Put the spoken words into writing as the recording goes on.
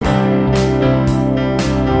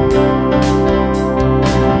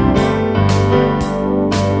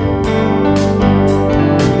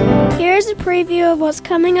what's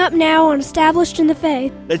coming up now on Established in the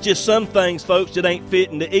Faith. There's just some things, folks, that ain't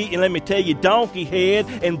fitting to eat. And let me tell you, donkey head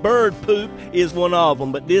and bird poop is one of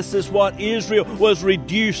them. But this is what Israel was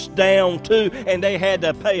reduced down to, and they had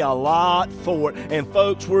to pay a lot for it. And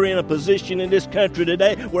folks, we're in a position in this country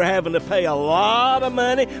today, we're having to pay a lot of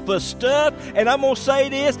money for stuff. And I'm going to say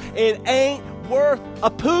this, it ain't worth a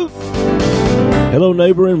poop. Hello,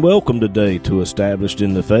 neighbor, and welcome today to Established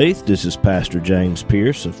in the Faith. This is Pastor James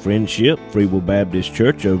Pierce of Friendship Free Will Baptist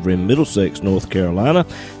Church over in Middlesex, North Carolina,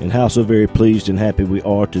 and how so very pleased and happy we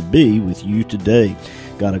are to be with you today.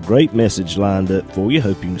 Got a great message lined up for you.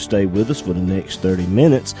 Hope you can stay with us for the next 30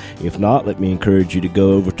 minutes. If not, let me encourage you to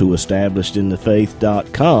go over to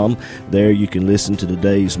establishedinthefaith.com. There you can listen to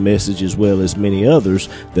today's message as well as many others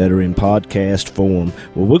that are in podcast form.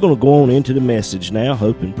 Well, we're going to go on into the message now.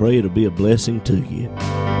 Hope and pray it'll be a blessing to you.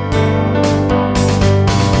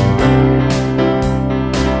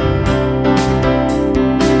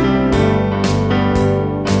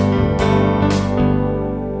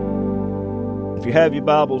 If you have your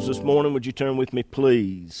Bibles this morning, would you turn with me,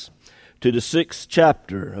 please, to the 6th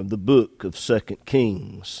chapter of the book of 2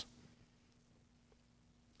 Kings.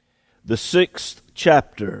 The 6th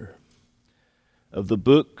chapter of the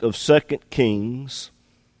book of 2 Kings.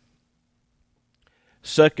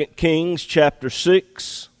 2 Kings chapter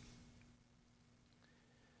 6.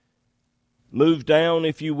 Move down,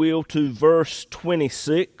 if you will, to verse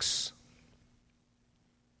 26.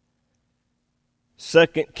 2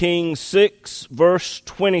 Kings 6, verse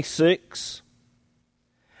 26.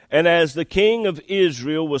 And as the king of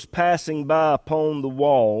Israel was passing by upon the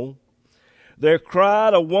wall, there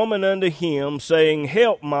cried a woman unto him, saying,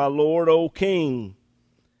 Help, my lord, O king.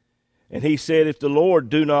 And he said, If the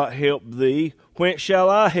Lord do not help thee, whence shall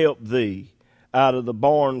I help thee? Out of the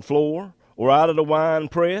barn floor, or out of the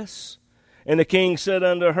winepress? And the king said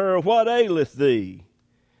unto her, What aileth thee?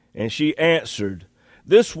 And she answered,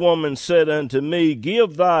 This woman said unto me,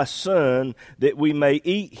 Give thy son, that we may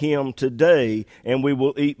eat him today, and we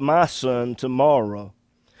will eat my son tomorrow.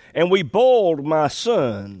 And we boiled my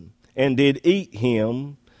son, and did eat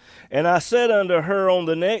him. And I said unto her on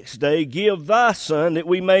the next day, Give thy son, that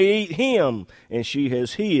we may eat him. And she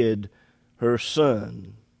has hid her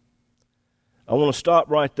son. I want to stop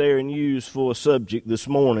right there and use for a subject this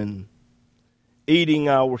morning, eating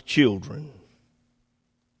our children.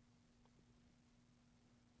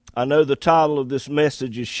 I know the title of this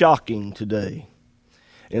message is shocking today,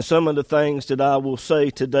 and some of the things that I will say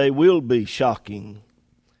today will be shocking,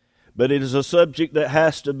 but it is a subject that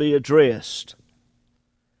has to be addressed.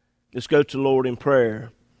 Let's go to the Lord in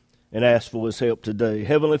prayer and ask for His help today.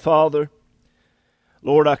 Heavenly Father,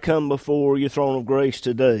 Lord, I come before your throne of grace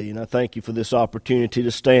today, and I thank you for this opportunity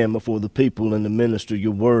to stand before the people and to minister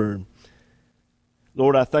your word.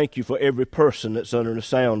 Lord, I thank you for every person that's under the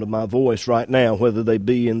sound of my voice right now, whether they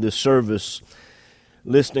be in this service,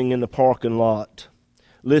 listening in the parking lot,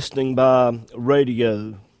 listening by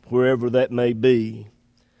radio, wherever that may be,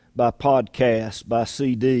 by podcast, by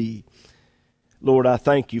CD. Lord, I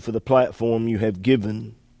thank you for the platform you have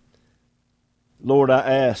given. Lord, I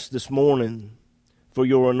ask this morning for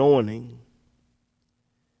your anointing.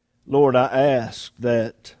 Lord, I ask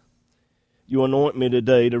that you anoint me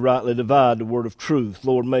today to rightly divide the word of truth.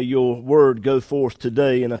 Lord, may your word go forth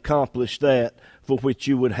today and accomplish that for which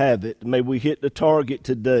you would have it. May we hit the target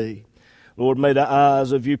today. Lord, may the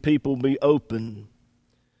eyes of your people be open.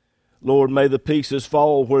 Lord, may the pieces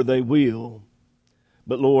fall where they will.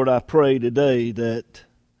 But Lord, I pray today that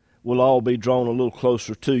we'll all be drawn a little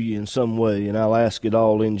closer to you in some way, and I'll ask it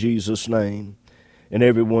all in Jesus' name. And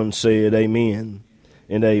everyone said amen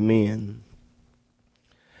and amen.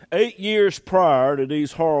 8 years prior to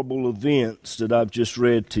these horrible events that I've just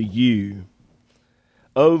read to you,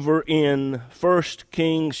 over in 1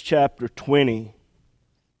 Kings chapter 20,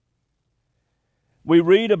 we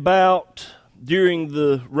read about, during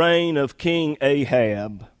the reign of King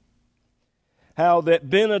Ahab, how that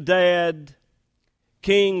Ben-Hadad,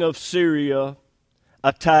 king of Syria,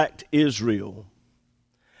 attacked Israel.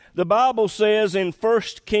 The Bible says in 1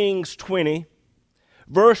 Kings 20,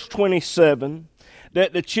 verse 27,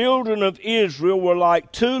 that the children of Israel were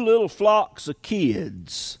like two little flocks of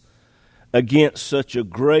kids against such a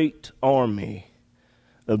great army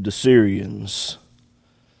of the Syrians.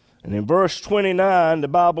 And in verse 29, the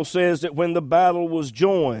Bible says that when the battle was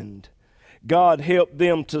joined, God helped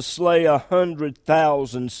them to slay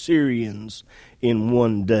 100,000 Syrians in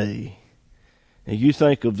one day. And you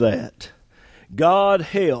think of that. God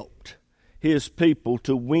helped his people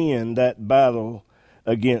to win that battle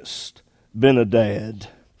against Ben-Hadad.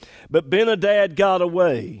 But Ben-Hadad got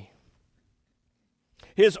away.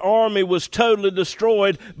 His army was totally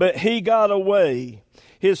destroyed, but he got away.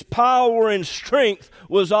 His power and strength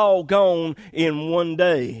was all gone in one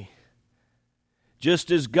day.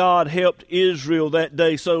 Just as God helped Israel that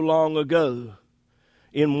day so long ago,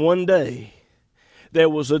 in one day, there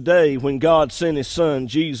was a day when God sent His Son,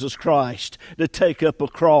 Jesus Christ, to take up a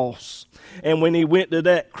cross. And when He went to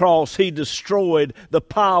that cross, He destroyed the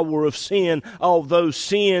power of sin, although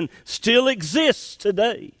sin still exists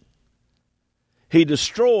today. He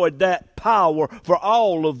destroyed that power for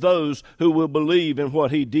all of those who will believe in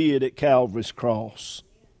what He did at Calvary's cross.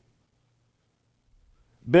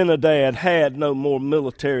 Ben-Hadad had no more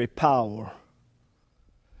military power,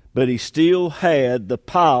 but he still had the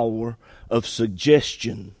power of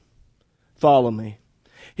suggestion. Follow me.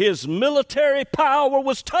 His military power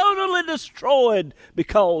was totally destroyed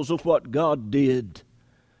because of what God did,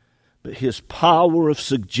 but his power of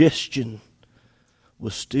suggestion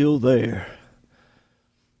was still there.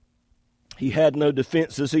 He had no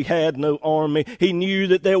defenses. He had no army. He knew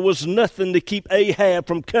that there was nothing to keep Ahab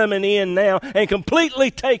from coming in now and completely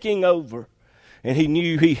taking over. And he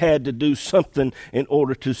knew he had to do something in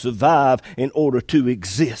order to survive, in order to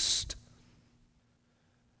exist.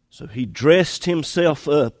 So he dressed himself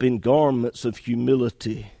up in garments of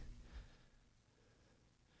humility.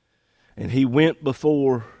 And he went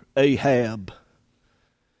before Ahab,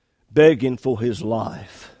 begging for his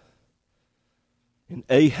life. And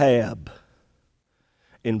Ahab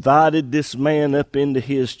invited this man up into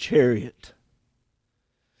his chariot.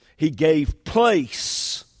 He gave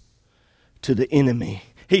place to the enemy.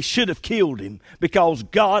 He should have killed him because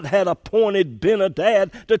God had appointed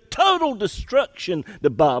Ben-Hadad to total destruction,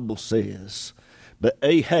 the Bible says. But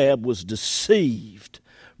Ahab was deceived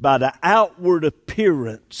by the outward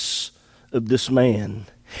appearance of this man.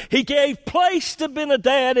 He gave place to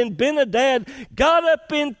Ben-Hadad, and Ben-Hadad got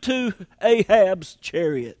up into Ahab's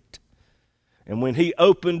chariot. And when he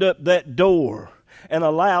opened up that door and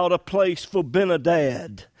allowed a place for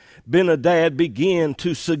Ben-Hadad, Ben-Hadad began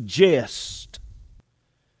to suggest.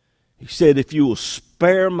 He said, if you will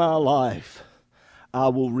spare my life, I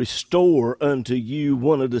will restore unto you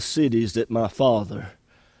one of the cities that my father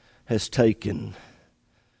has taken.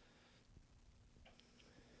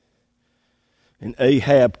 And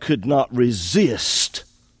Ahab could not resist.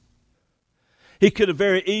 He could have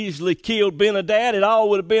very easily killed Ben-Hadad. It all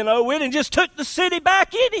would have been over with and just took the city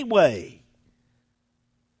back anyway.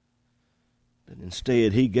 But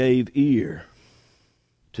instead, he gave ear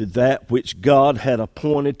to that which God had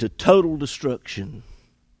appointed to total destruction.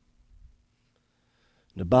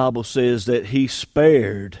 The Bible says that he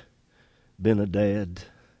spared Ben-Hadad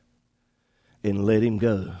and let him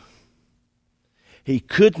go. He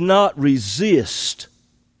could not resist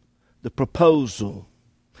the proposal.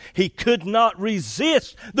 He could not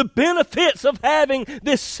resist the benefits of having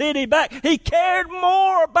this city back. He cared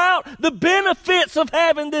more about the benefits of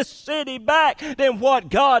having this city back than what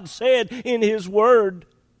God said in His Word.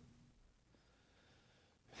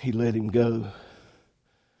 He let him go.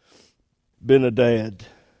 Ben-Hadad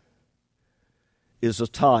is a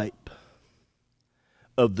type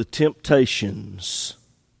of the temptations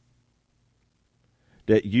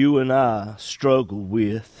that you and I struggle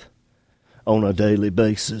with on a daily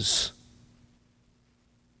basis.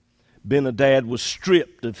 Ben-Hadad was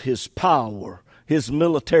stripped of his power, his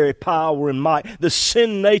military power and might. The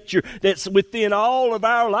sin nature that's within all of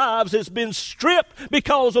our lives has been stripped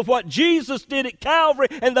because of what Jesus did at Calvary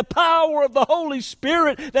and the power of the Holy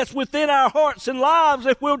Spirit that's within our hearts and lives.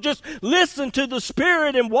 If we'll just listen to the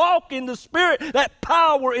Spirit and walk in the Spirit, that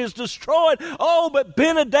power is destroyed. Oh, but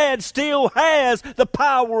Ben-Hadad still has the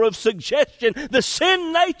power of suggestion. The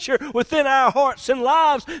sin nature within our hearts and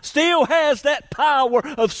lives still has that power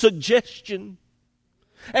of suggestion.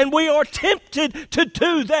 And we are tempted to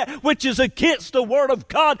do that which is against the Word of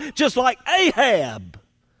God, just like Ahab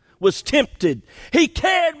was tempted. He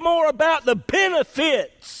cared more about the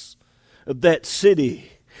benefits of that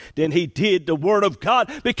city than he did the Word of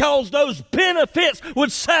God, because those benefits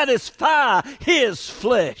would satisfy his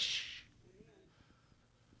flesh.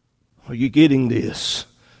 Are you getting this?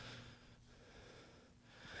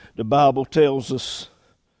 The Bible tells us,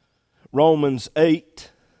 Romans 8,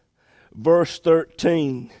 Verse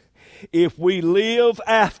 13, if we live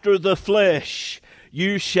after the flesh,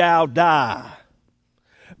 you shall die.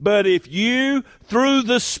 But if you, through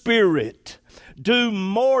the Spirit, do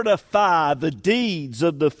mortify the deeds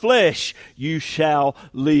of the flesh, you shall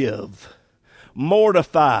live.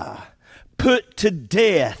 Mortify. Put to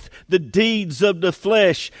death the deeds of the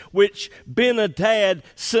flesh, which Ben-Hadad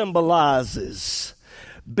symbolizes.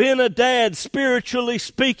 Ben-Hadad, spiritually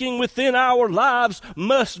speaking, within our lives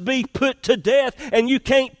must be put to death, and you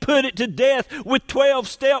can't put it to death with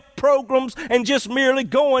 12-step programs and just merely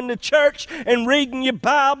going to church and reading your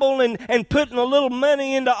Bible and putting a little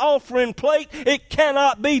money in the offering plate. It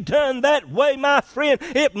cannot be done that way, my friend.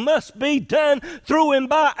 It must be done through and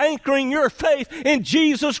by anchoring your faith in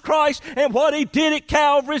Jesus Christ and what He did at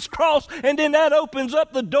Calvary's cross, and then that opens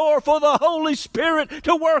up the door for the Holy Spirit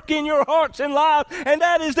to work in your hearts and lives, and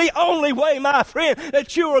that is the only way, my friend,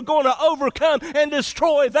 that you are going to overcome and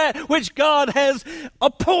destroy that which God has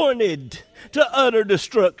appointed to utter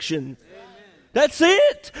destruction. That's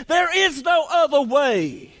it. There is no other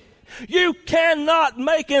way. You cannot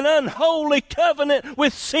make an unholy covenant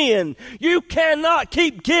with sin. You cannot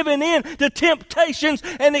keep giving in to temptations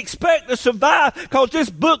and expect to survive, because this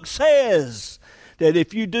book says that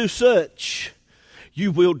if you do such,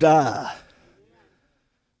 you will die.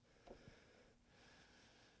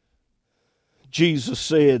 Jesus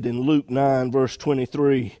said in Luke 9, verse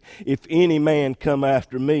 23, if any man come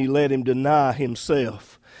after me, let him deny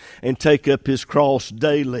himself and take up his cross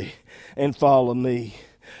daily and follow me.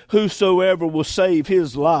 Whosoever will save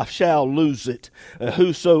his life shall lose it.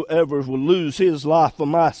 Whosoever will lose his life for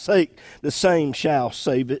my sake, the same shall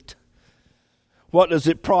save it. What does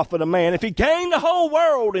it profit a man if he gain the whole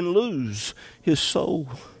world and lose his soul?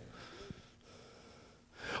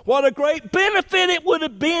 What a great benefit it would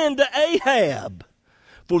have been to Ahab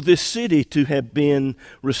for this city to have been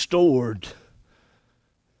restored.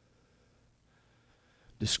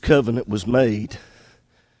 This covenant was made.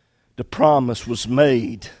 The promise was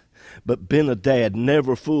made. But Ben-Hadad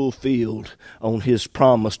never fulfilled on his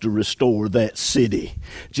promise to restore that city,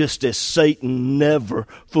 just as Satan never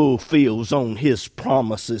fulfills on his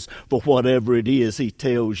promises for whatever it is he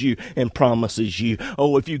tells you and promises you.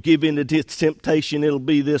 Oh, if you give in to this temptation, it'll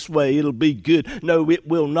be this way, it'll be good. No, it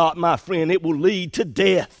will not, my friend. It will lead to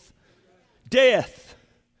death. Death.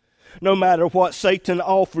 No matter what Satan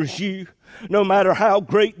offers you, no matter how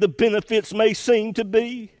great the benefits may seem to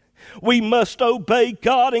be, we must obey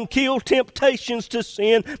God and kill temptations to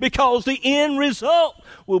sin, because the end result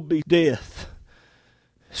will be death.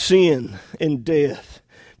 Sin and death,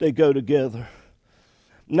 they go together.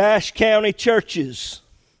 Nash County churches,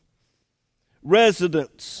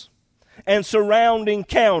 residents, and surrounding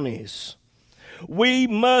counties, we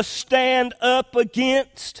must stand up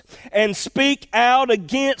against and speak out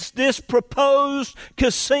against this proposed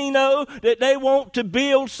casino that they want to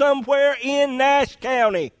build somewhere in Nash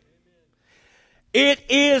County. It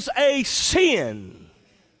is a sin.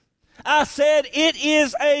 I said it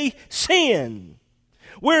is a sin.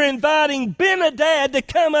 We're inviting Ben-Hadad to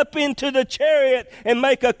come up into the chariot and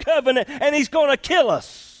make a covenant, and he's going to kill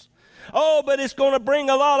us. Oh, but it's going to bring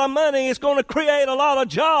a lot of money. It's going to create a lot of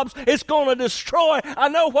jobs. It's going to destroy. I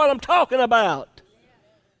know what I'm talking about.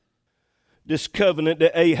 This covenant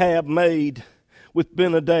that Ahab made with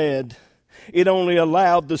Ben-Hadad, it only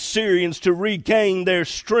allowed the Syrians to regain their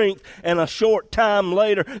strength, and a short time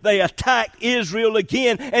later they attacked Israel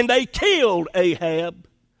again and they killed Ahab.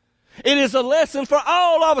 It is a lesson for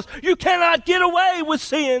all of us. You cannot get away with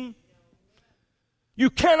sin. You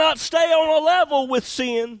cannot stay on a level with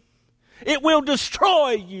sin. It will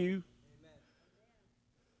destroy you.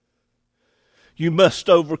 You must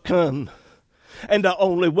overcome. And the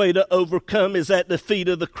only way to overcome is at the feet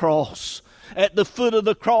of the cross. At the foot of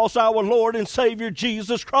the cross, our Lord and Savior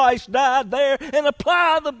Jesus Christ died there, and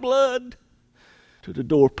apply the blood to the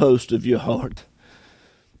doorpost of your heart.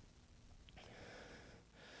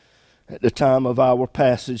 At the time of our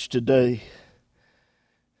passage today,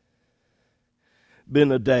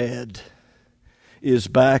 Ben-Hadad is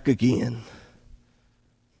back again.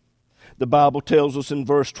 The Bible tells us in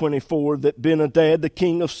verse 24 that Ben-Hadad, the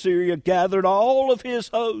king of Syria, gathered all of his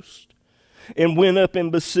host and went up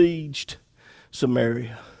and besieged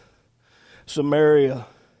Samaria. Samaria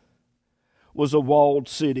was a walled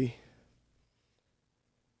city.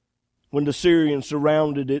 When the Syrians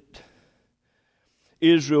surrounded it,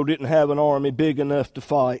 Israel didn't have an army big enough to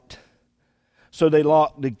fight, so they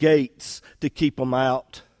locked the gates to keep them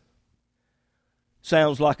out.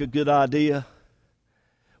 Sounds like a good idea.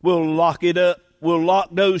 We'll lock it up. We'll lock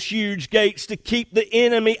those huge gates to keep the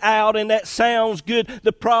enemy out, and that sounds good.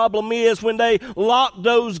 The problem is when they locked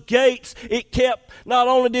those gates, not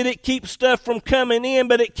only did it keep stuff from coming in,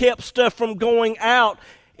 but it kept stuff from going out.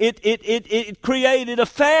 It created a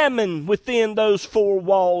famine within those four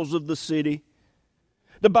walls of the city.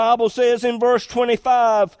 The Bible says in verse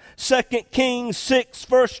 25, 2 Kings 6,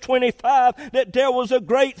 verse 25, that there was a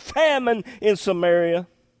great famine in Samaria.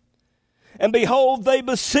 And behold, they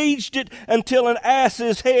besieged it until an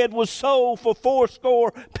ass's head was sold for 80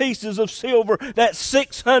 pieces of silver. That's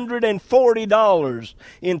 $640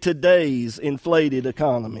 in today's inflated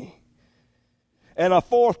economy. And a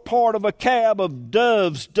fourth part of a cab of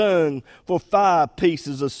dove's dung for 5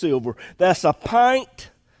 pieces of silver. That's a pint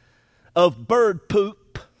of bird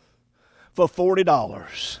poop for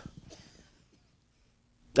 $40.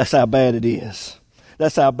 That's how bad it is.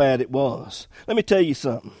 That's how bad it was. Let me tell you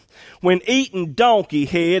something. When eating donkey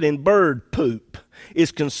head and bird poop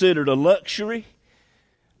is considered a luxury,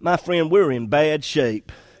 my friend, we're in bad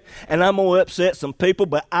shape. And I'm going to upset some people,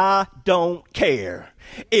 but I don't care.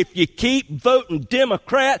 If you keep voting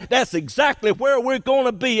Democrat, that's exactly where we're going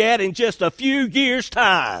to be at in just a few years'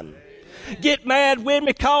 time. Get mad with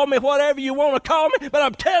me, call me whatever you want to call me, but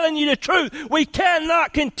I'm telling you the truth. We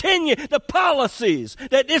cannot continue the policies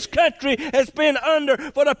that this country has been under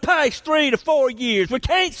for the past 3 to 4 years. We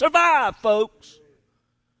can't survive, folks.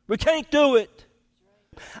 We can't do it.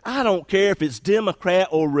 I don't care if it's Democrat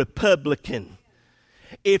or Republican.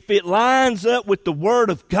 If it lines up with the Word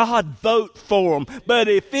of God, vote for them. But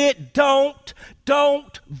if it don't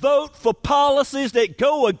vote for policies that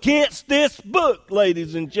go against this book,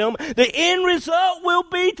 ladies and gentlemen. The end result will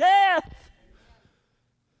be death.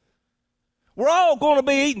 We're all going to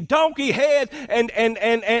be eating donkey head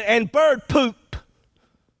and bird poop.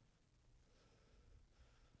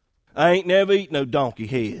 I ain't never eaten no donkey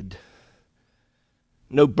head,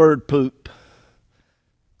 no bird poop.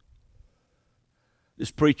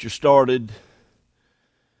 This preacher started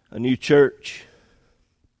a new church.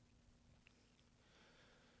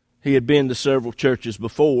 He had been to several churches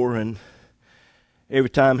before, and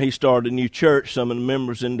every time he started a new church, some of the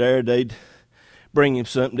members in there, they'd bring him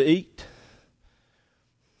something to eat.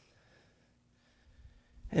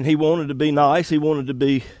 And he wanted to be nice. He wanted to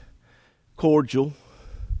be cordial.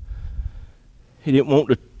 He didn't want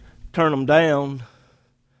to turn them down.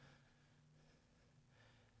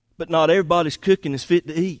 But not everybody's cooking is fit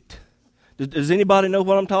to eat. Does anybody know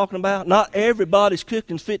what I'm talking about? Not everybody's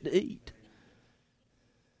cooking is fit to eat.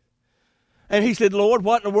 And he said, Lord,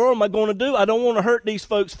 what in the world am I going to do? I don't want to hurt these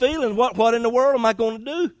folks' feelings. What in the world am I going to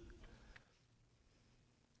do?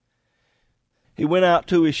 He went out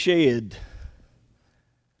to his shed,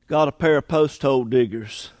 got a pair of post hole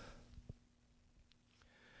diggers,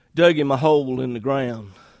 dug him a hole in the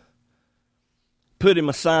ground, put him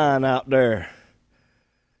a sign out there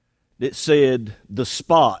that said, the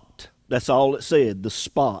spot. That's all it said, the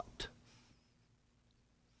spot.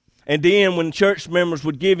 And then when church members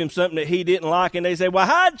would give him something that he didn't like, and they say, well,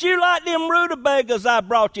 how'd you like them rutabagas I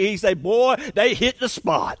brought you? He'd say, boy, they hit the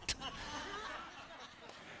spot.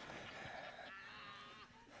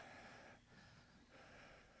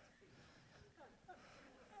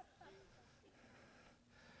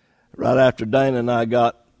 Right after Dana and I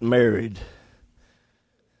got married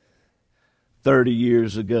 30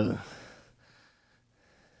 years ago,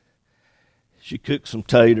 she cooked some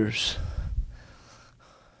taters,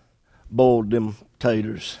 boiled them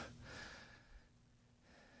taters.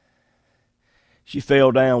 She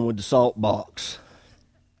fell down with the salt box.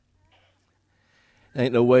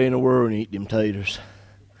 Ain't no way in the world to eat them taters.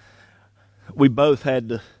 We both had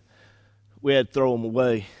to throw them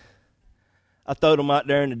away. I threw them out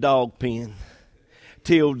there in the dog pen.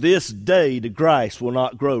 Till this day, the grass will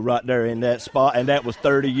not grow right there in that spot, and that was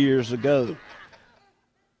 30 years ago.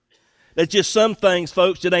 There's just some things,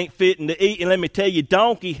 folks, that ain't fitting to eat. And let me tell you,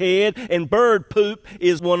 donkey head and bird poop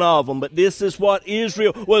is one of them. But this is what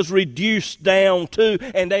Israel was reduced down to,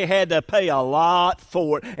 and they had to pay a lot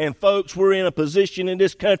for it. And folks, we're in a position in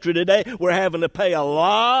this country today, we're having to pay a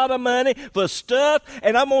lot of money for stuff.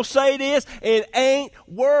 And I'm going to say this, it ain't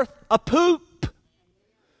worth a poop.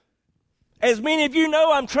 As many of you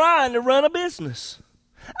know, I'm trying to run a business.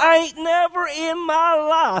 I ain't never in my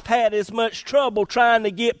life had as much trouble trying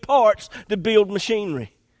to get parts to build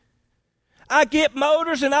machinery. I get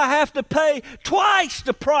motors and I have to pay twice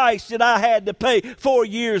the price that I had to pay 4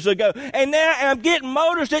 years ago. And now I'm getting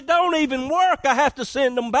motors that don't even work. I have to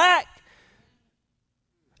send them back.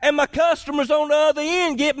 And my customers on the other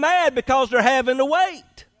end get mad because they're having to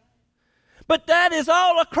wait. But that is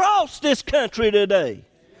all across this country today.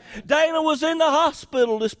 Dana was in the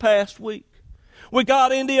hospital this past week. We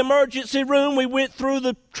got in the emergency room. We went through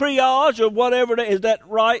the triage or whatever. Is that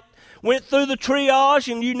right? Went through the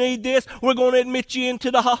triage, and you need this. We're going to admit you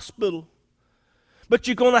into the hospital. But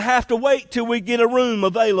you're going to have to wait till we get a room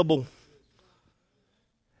available.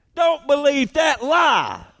 Don't believe that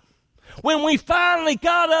lie. When we finally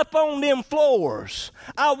got up on them floors,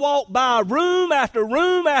 I walked by room after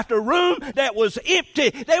room after room that was empty.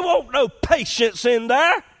 There wasn't no patients in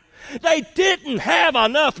there. They didn't have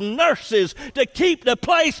enough nurses to keep the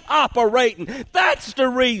place operating. That's the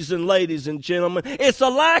reason, ladies and gentlemen. It's a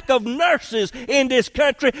lack of nurses in this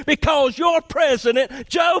country because your president,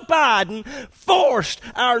 Joe Biden, forced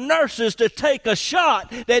our nurses to take a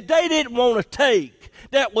shot that they didn't want to take,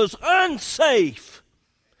 that was unsafe,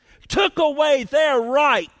 took away their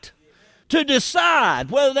right to decide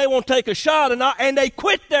whether they want to take a shot or not, and they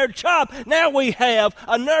quit their job. Now we have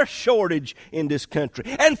a nurse shortage in this country,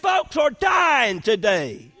 and folks are dying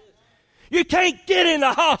today. You can't get in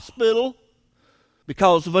a hospital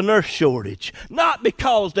because of a nurse shortage, not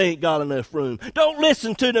because they ain't got enough room. Don't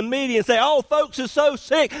listen to the media and say, oh, folks are so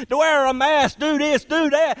sick, to wear a mask, do this, do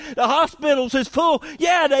that. The hospitals is full.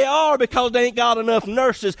 Yeah, they are, because they ain't got enough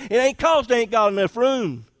nurses. It ain't because they ain't got enough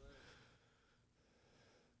room.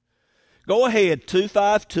 Go ahead,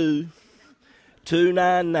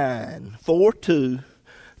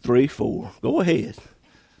 252-299-4234. Go ahead.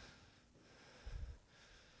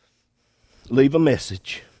 Leave a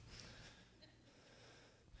message.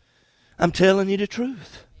 I'm telling you the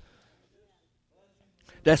truth.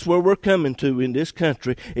 That's where we're coming to in this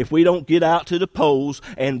country if we don't get out to the polls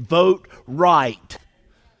and vote right.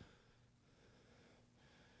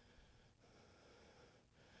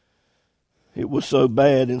 It was so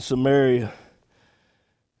bad in Samaria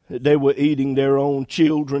that they were eating their own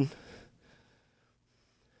children.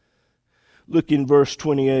 Look in verse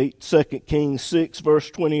 28, 2 Kings 6,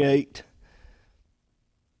 verse 28.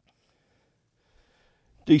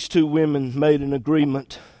 These two women made an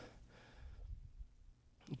agreement.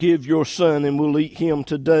 Give your son and we'll eat him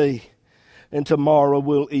today, and tomorrow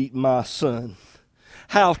we'll eat my son.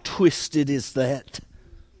 How twisted is that?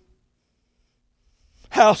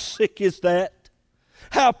 How sick is that?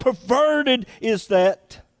 How perverted is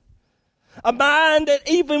that? A mind that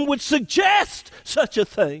even would suggest such a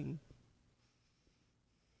thing.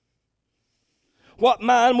 What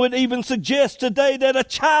mind would even suggest today that a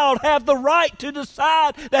child have the right to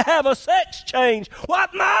decide to have a sex change?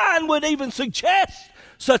 What mind would even suggest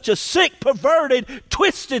such a sick, perverted,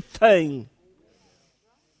 twisted thing?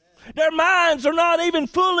 Their minds are not even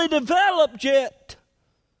fully developed yet.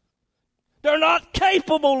 They're not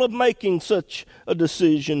capable of making such a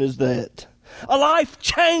decision as that. A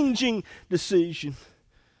life-changing decision.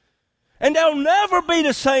 And they'll never be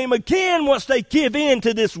the same again once they give in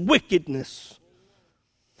to this wickedness.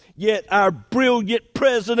 Yet our brilliant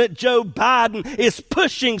President Joe Biden is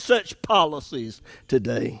pushing such policies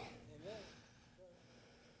today.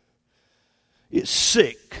 It's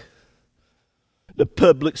sick. The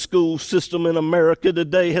public school system in America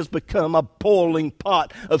today has become a boiling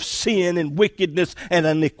pot of sin and wickedness and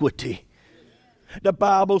iniquity. The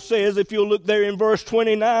Bible says, if you look there in verse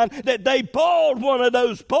 29, that they boiled one of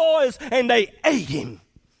those boys and they ate him.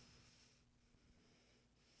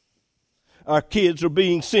 Our kids are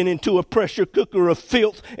being sent into a pressure cooker of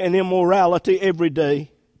filth and immorality every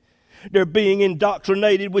day. They're being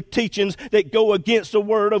indoctrinated with teachings that go against the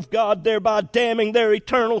Word of God, thereby damning their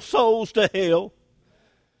eternal souls to hell.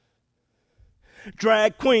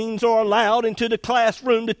 Drag queens are allowed into the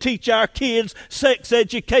classroom to teach our kids sex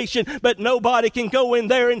education, but nobody can go in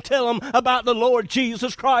there and tell them about the Lord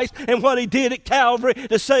Jesus Christ and what He did at Calvary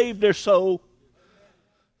to save their soul.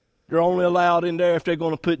 They're only allowed in there if they're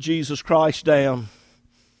going to put Jesus Christ down.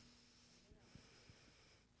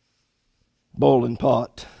 Boiling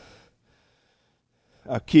pot.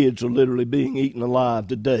 Our kids are literally being eaten alive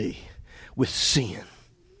today with sin.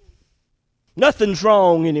 Nothing's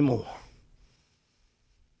wrong anymore.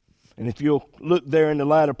 And if you'll look there in the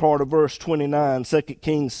latter part of verse 29, 2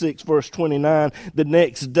 Kings 6, verse 29, the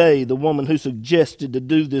next day, the woman who suggested to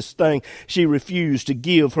do this thing, she refused to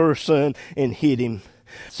give her son and hid him.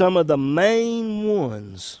 Some of the main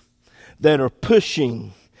ones that are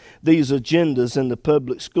pushing these agendas in the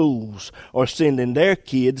public schools are sending their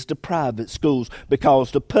kids to private schools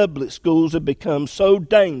because the public schools have become so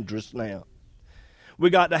dangerous now. We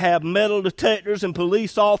got to have metal detectors and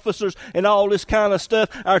police officers and all this kind of stuff.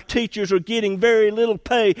 Our teachers are getting very little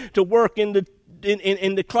pay to work in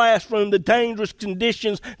the classroom, the dangerous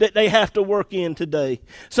conditions that they have to work in today.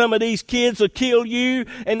 Some of these kids will kill you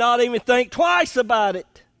and not even think twice about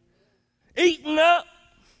it. Eaten up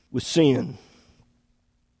with sin.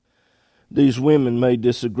 These women made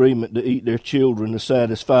this agreement to eat their children to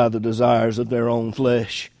satisfy the desires of their own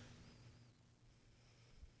flesh.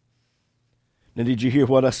 Now, did you hear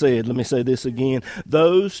what I said? Let me say this again.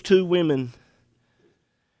 Those two women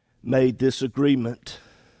made this agreement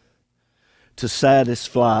to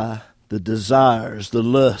satisfy the desires, the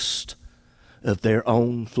lust of their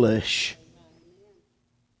own flesh.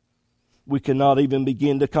 We cannot even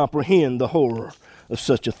begin to comprehend the horror of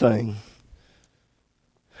such a thing.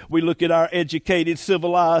 We look at our educated,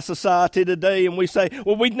 civilized society today and we say,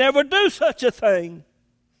 well, we'd never do such a thing.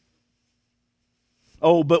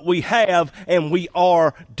 Oh, but we have, and we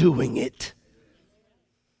are doing it.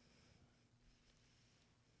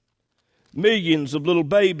 Millions of little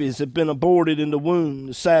babies have been aborted in the womb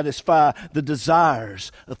to satisfy the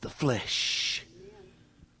desires of the flesh.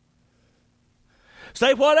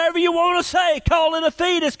 Say whatever you want to say. Call it a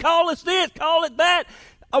fetus, call it this, call it that.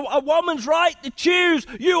 A woman's right to choose.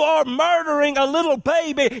 You are murdering a little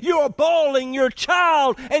baby. You are boiling your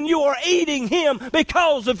child, and you are eating him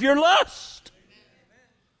because of your lust.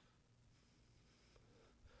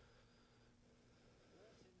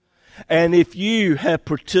 And if you have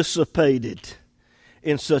participated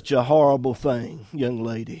in such a horrible thing, young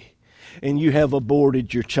lady, and you have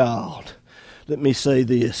aborted your child, let me say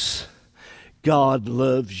this. God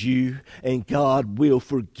loves you, and God will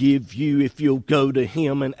forgive you if you'll go to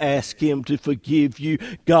Him and ask Him to forgive you.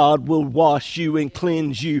 God will wash you and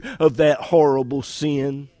cleanse you of that horrible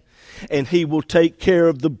sin. And He will take care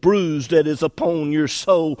of the bruise that is upon your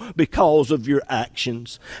soul because of your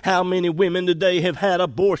actions. How many women today have had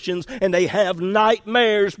abortions and they have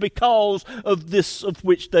nightmares because of this of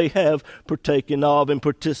which they have partaken of and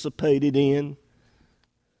participated in?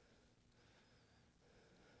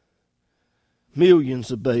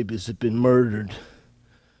 Millions of babies have been murdered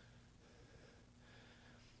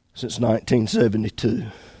since 1972.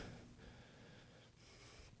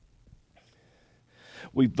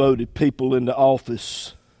 We voted people into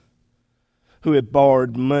office who had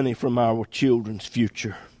borrowed money from our children's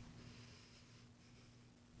future.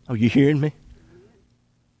 Are you hearing me?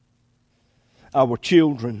 Our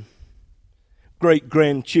children,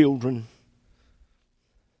 great-grandchildren,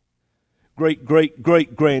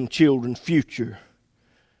 great-great-great-grandchildren's future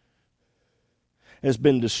has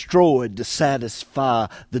been destroyed to satisfy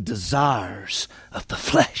the desires of the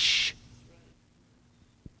flesh.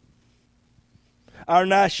 Our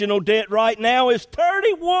national debt right now is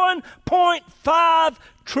 $31.5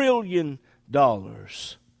 trillion.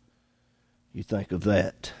 You think of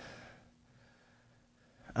that.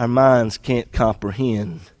 Our minds can't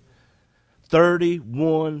comprehend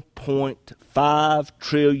 $31.5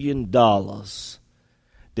 trillion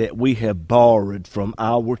that we have borrowed from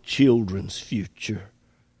our children's future.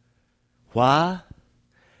 Why?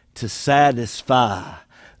 To satisfy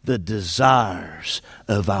the desires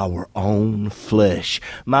of our own flesh.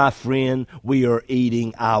 My friend, we are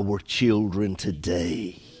eating our children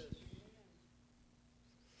today.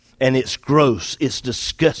 And it's gross. It's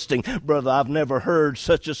disgusting. Brother, I've never heard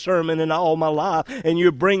such a sermon in all my life, and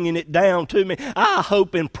you're bringing it down to me. I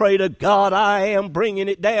hope and pray to God I am bringing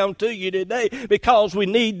it down to you today, because we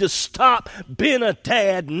need to stop being a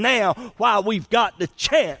dad now while we've got the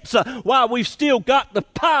chance, while we've still got the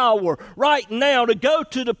power right now to go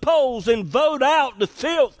to the polls and vote out the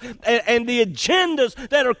filth and the agendas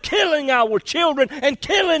that are killing our children and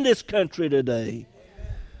killing this country today.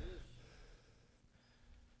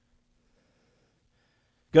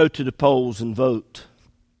 Go to the polls and vote.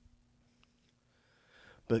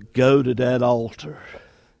 But go to that altar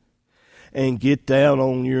and get down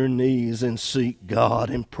on your knees and seek God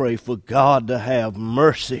and pray for God to have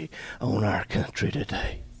mercy on our country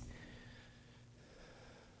today.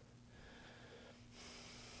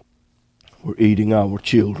 We're eating our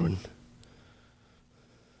children.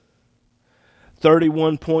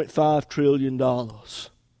 $31.5 trillion.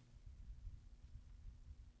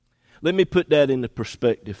 Let me put that into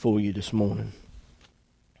perspective for you this morning.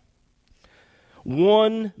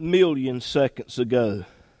 1 million seconds ago,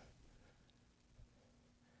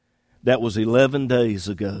 that was 11 days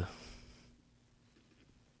ago.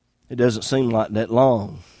 It doesn't seem like that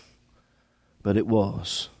long, but it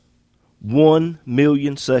was. 1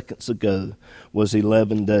 million seconds ago was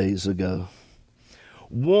 11 days ago.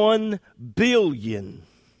 1 billion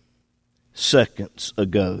seconds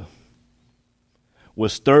ago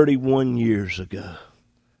was 31 years ago.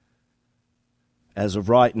 As of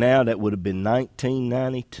right now, that would have been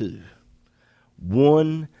 1992.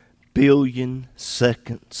 1 billion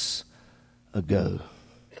seconds ago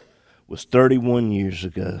was 31 years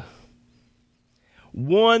ago.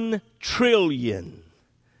 1 trillion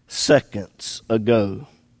seconds ago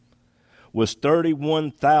was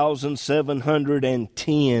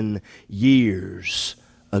 31,710 years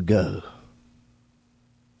ago.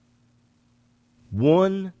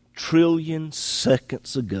 1 trillion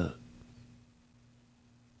seconds ago.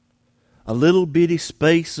 A little bitty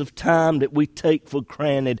space of time that we take for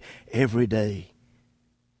granted every day.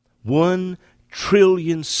 1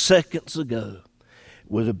 trillion seconds ago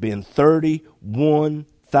would have been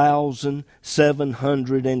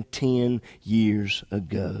 31,710 years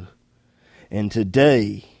ago. And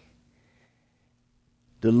today,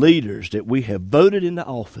 the leaders that we have voted into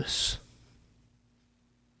office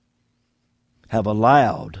have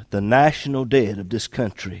allowed the national debt of this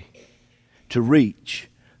country to reach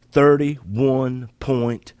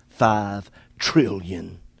 $31.5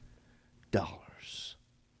 trillion.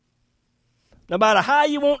 No matter how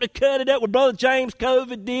you want to cut it up with Brother James,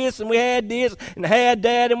 COVID this, and we had this, and had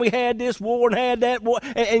that, and we had this war, and had that war,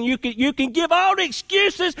 and you can give all the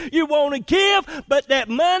excuses you want to give, but that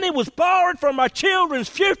money was borrowed from our children's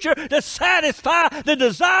future to satisfy the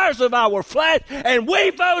desires of our flesh, and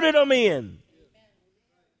we voted them in.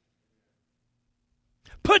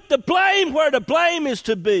 Put the blame where the blame is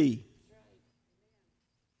to be.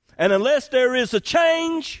 And unless there is a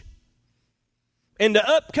change in the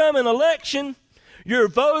upcoming election, you're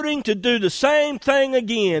voting to do the same thing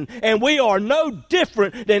again. And we are no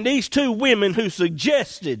different than these two women who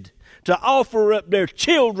suggested to offer up their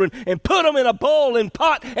children and put them in a boiling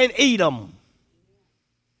pot and eat them.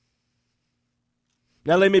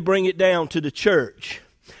 Now let me bring it down to the church.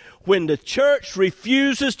 When the church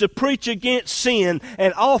refuses to preach against sin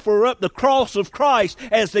and offer up the cross of Christ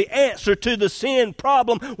as the answer to the sin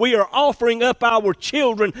problem, we are offering up our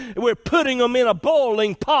children. We're putting them in a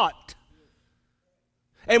boiling pot.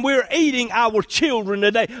 And we're eating our children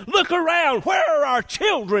today. Look around. Where are our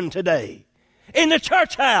children today? In the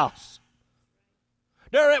church house.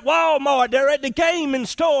 They're at Walmart. They're at the gaming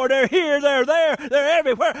store. They're here, they're there, they're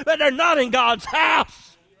everywhere. But they're not in God's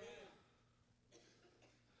house.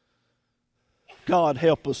 God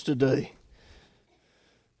help us today.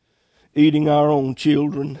 Eating our own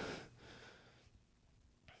children.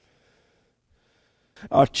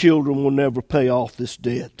 Our children will never pay off this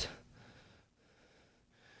debt.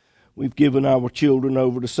 We've given our children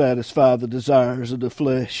over to satisfy the desires of the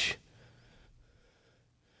flesh.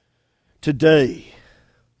 Today,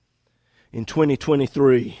 in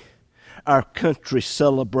 2023, our country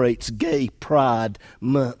celebrates Gay Pride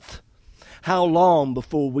Month. How long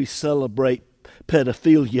before we celebrate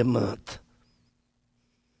Pedophilia Month?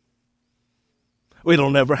 It'll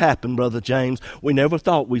never happen, Brother James. We never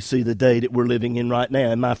thought we'd see the day that we're living in right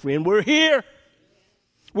now. And my friend, we're here.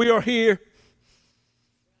 We are here.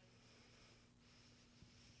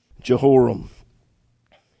 Jehoram,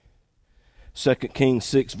 2 Kings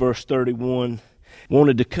 6 verse 31,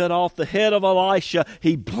 wanted to cut off the head of Elisha.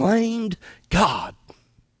 He blamed God.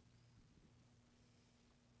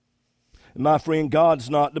 And my friend, God's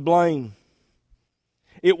not to blame.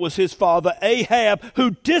 It was his father Ahab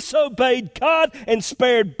who disobeyed God and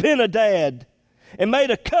spared Ben-Hadad and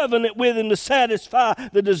made a covenant with him to satisfy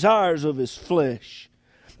the desires of his flesh.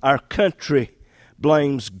 Our country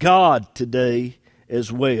blames God today as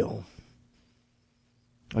well.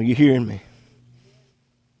 Are you hearing me?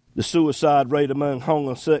 The suicide rate among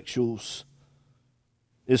homosexuals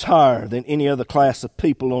is higher than any other class of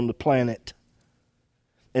people on the planet.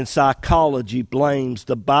 And psychology blames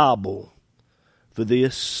the Bible for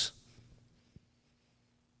this.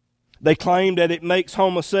 They claim that it makes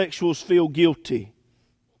homosexuals feel guilty.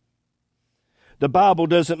 The Bible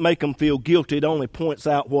doesn't make them feel guilty. It only points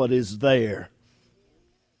out what is there.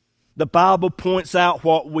 The Bible points out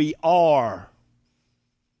what we are.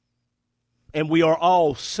 And we are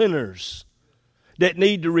all sinners that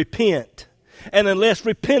need to repent. And unless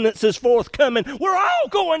repentance is forthcoming, we're all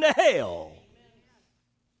going to hell.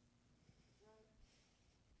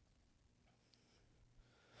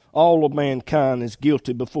 All of mankind is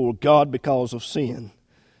guilty before God because of sin.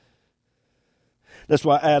 That's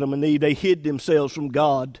why Adam and Eve, they hid themselves from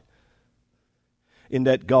God in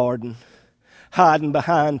that garden, hiding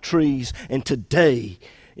behind trees. And today,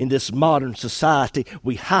 in this modern society,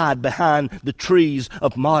 we hide behind the trees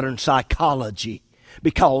of modern psychology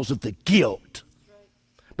because of the guilt.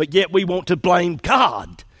 But yet we want to blame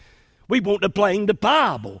God. We want to blame the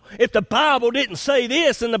Bible. If the Bible didn't say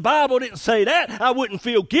this and the Bible didn't say that, I wouldn't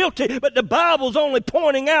feel guilty. But the Bible's only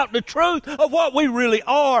pointing out the truth of what we really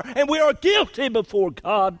are, and we are guilty before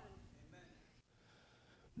God.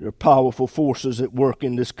 There are powerful forces at work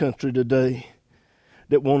in this country today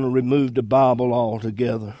that want to remove the Bible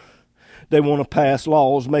altogether. They want to pass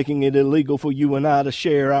laws making it illegal for you and I to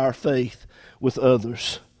share our faith with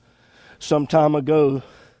others. Some time ago,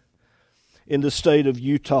 in the state of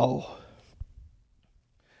Utah,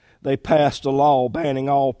 they passed a law banning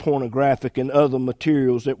all pornographic and other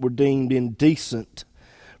materials that were deemed indecent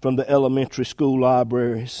from the elementary school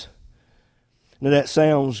libraries. Now that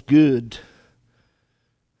sounds good,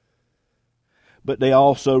 but they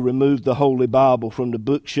also removed the Holy Bible from the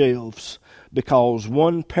bookshelves because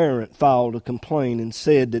one parent filed a complaint and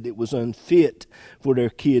said that it was unfit for their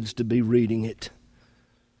kids to be reading it.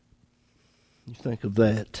 You think of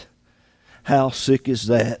that. How sick is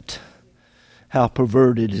that? How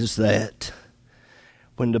perverted is that?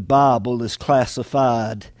 When the Bible is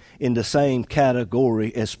classified in the same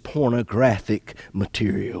category as pornographic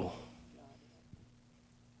material.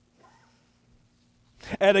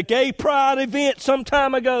 At a gay pride event some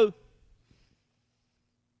time ago,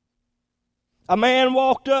 a man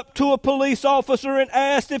walked up to a police officer and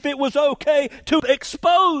asked if it was okay to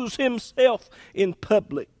expose himself in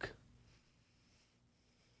public.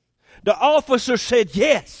 The officer said,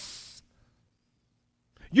 yes,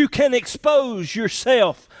 you can expose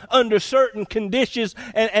yourself under certain conditions,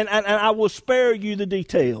 and I will spare you the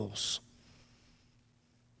details.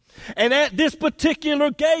 And at this particular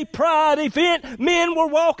gay pride event, men were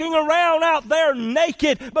walking around out there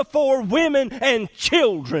naked before women and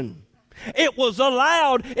children. It was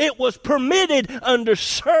allowed, it was permitted under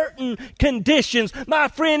certain conditions. My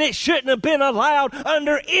friend, it shouldn't have been allowed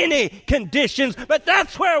under any conditions, but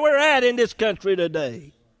that's where we're at in this country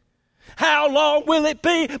today. How long will it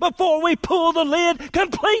be before we pull the lid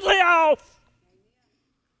completely off?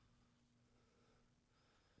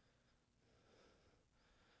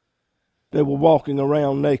 They were walking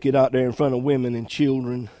around naked out there in front of women and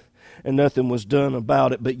children, and nothing was done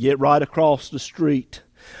about it. But yet right across the street,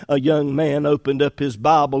 a young man opened up his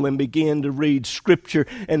Bible and began to read Scripture,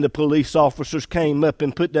 and the police officers came up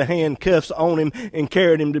and put the handcuffs on him and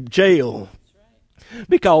carried him to jail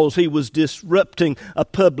because he was disrupting a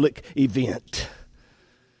public event.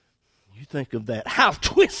 You think of that. How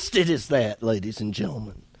twisted is that, ladies and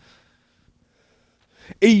gentlemen?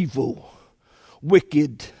 Evil,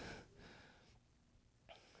 wicked.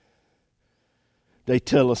 They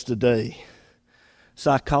tell us today,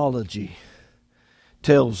 psychology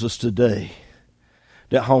tells us today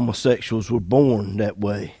that homosexuals were born that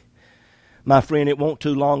way. My friend, it wasn't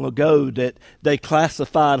too long ago that they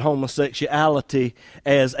classified homosexuality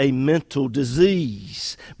as a mental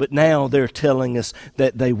disease. But now they're telling us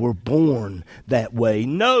that they were born that way.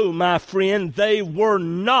 No, my friend, they were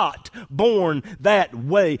not born that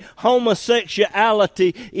way.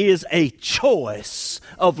 Homosexuality is a choice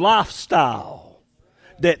of lifestyle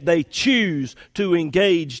that they choose to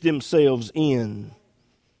engage themselves in.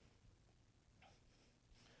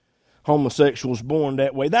 Homosexuals born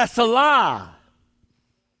that way. That's a lie.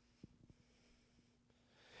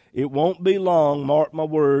 It won't be long, mark my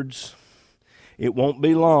words, it won't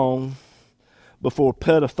be long before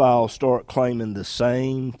pedophiles start claiming the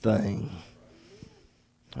same thing.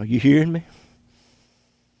 Are you hearing me?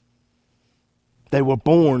 They were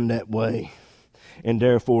born that way, and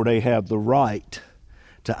therefore they have the right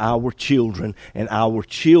to our children, and our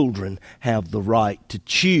children have the right to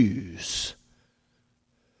choose.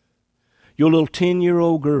 Your little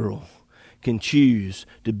 10-year-old girl can choose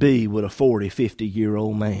to be with a 40,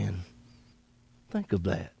 50-year-old man. Think of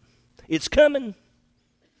that. It's coming.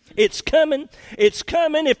 It's coming. It's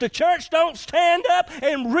coming if the church don't stand up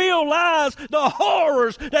and realize the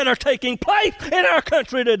horrors that are taking place in our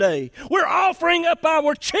country today. We're offering up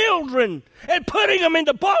our children and putting them in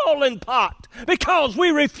the boiling pot because we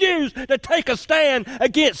refuse to take a stand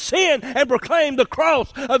against sin and proclaim the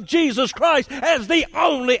cross of Jesus Christ as the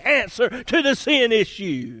only answer to the sin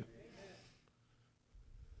issue.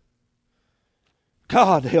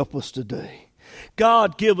 God help us today.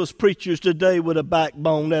 God give us preachers today with a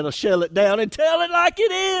backbone that'll shell it down and tell it like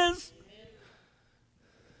it is.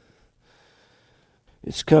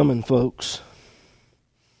 It's coming, folks.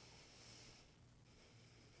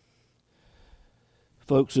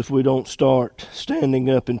 Folks, if we don't start standing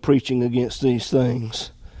up and preaching against these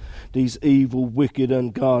things, these evil, wicked,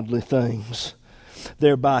 ungodly things,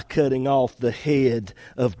 thereby cutting off the head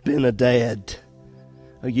of Ben-Hadad.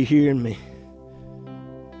 Are you hearing me?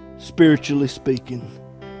 Spiritually speaking,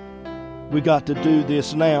 we got to do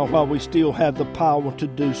this now while we still have the power to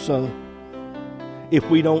do so. If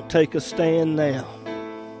we don't take a stand now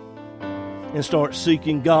and start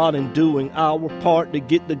seeking God and doing our part to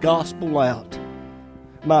get the gospel out,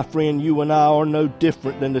 my friend, you and I are no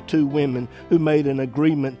different than the two women who made an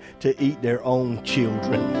agreement to eat their own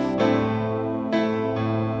children.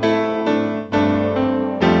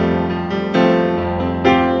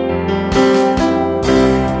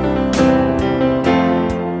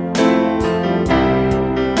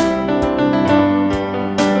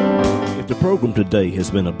 The program today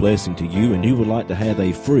has been a blessing to you, and you would like to have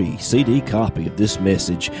a free CD copy of this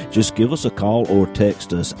message, just give us a call or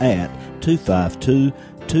text us at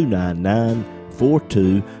 252-299-4669.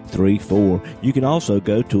 4234. You can also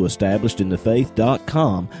go to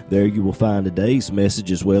establishedinthefaith.com. There you will find today's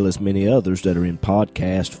message as well as many others that are in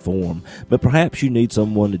podcast form. But perhaps you need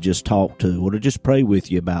someone to just talk to or to just pray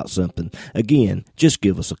with you about something. Again, just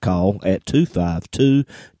give us a call at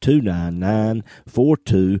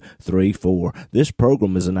 252-299-4234. This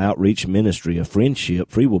program is an outreach ministry of Friendship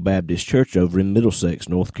Free Will Baptist Church over in Middlesex,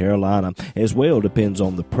 North Carolina. As well depends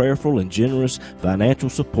on the prayerful and generous financial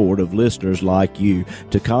support of listeners like you.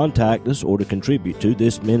 To contact us or to contribute to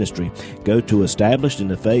this ministry, go to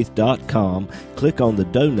establishedinthefaith.com, click on the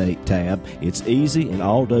Donate tab. It's easy and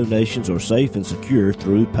all donations are safe and secure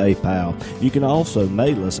through PayPal. You can also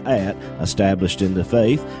mail us at Established in the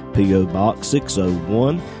Faith, P.O. Box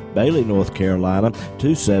 601, Bailey, North Carolina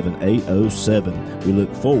 27807. We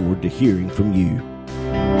look forward to hearing from you.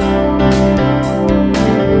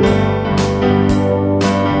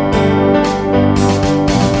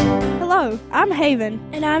 Hello, I'm Haven.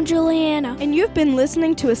 And I'm Juliana. And you've been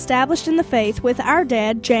listening to Established in the Faith with our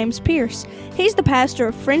dad, James Pierce. He's the pastor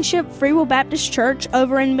of Friendship Free Will Baptist Church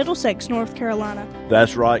over in Middlesex, North Carolina.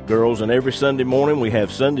 That's right, girls, and every Sunday morning we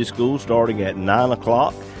have Sunday school starting at 9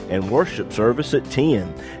 o'clock and worship service at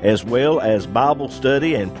 10, as well as Bible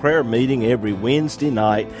study and prayer meeting every Wednesday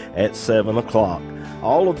night at 7 o'clock.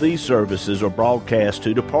 All of these services are broadcast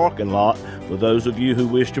to the parking lot for those of you who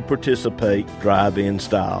wish to participate drive-in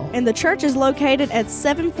style. And the church is located at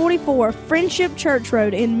 744 Friendship Church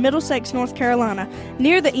Road in Middlesex, North Carolina,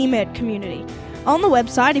 near the EMED community. On the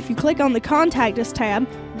website, if you click on the Contact Us tab,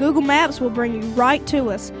 Google Maps will bring you right to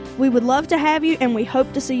us. We would love to have you, and we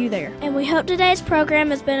hope to see you there. And we hope today's program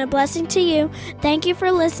has been a blessing to you. Thank you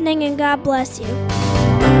for listening, and God bless you.